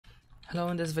Hello,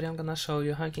 in this video I'm gonna show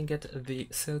you how you can get the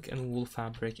silk and wool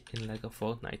fabric in Lego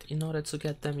Fortnite. In order to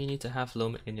get them, you need to have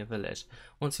loom in your village.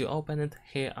 Once you open it,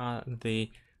 here are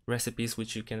the recipes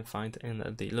which you can find in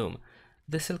the loom.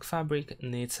 The silk fabric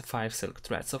needs 5 silk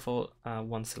threads, so for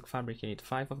one silk fabric you need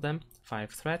 5 of them,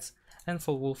 5 threads, and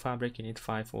for wool fabric you need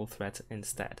 5 wool threads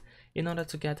instead. In order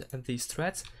to get these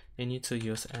threads, you need to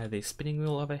use the spinning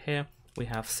wheel over here. We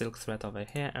have silk thread over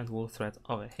here and wool thread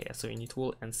over here, so you need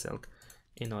wool and silk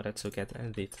in order to get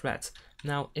the threads.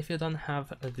 Now, if you don't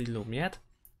have the loom yet,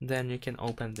 then you can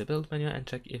open the build menu and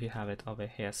check if you have it over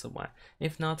here somewhere.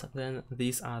 If not, then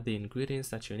these are the ingredients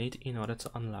that you need in order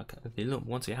to unlock the loom.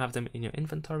 Once you have them in your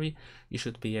inventory, you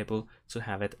should be able to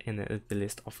have it in the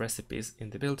list of recipes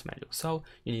in the build menu. So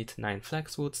you need 9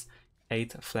 flexwoods,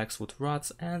 8 flexwood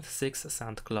rods and 6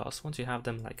 sand claws. Once you have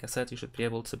them, like I said, you should be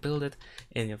able to build it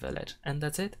in your village. And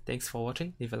that's it. Thanks for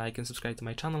watching. Leave a like and subscribe to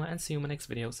my channel, and see you in my next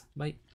videos. Bye.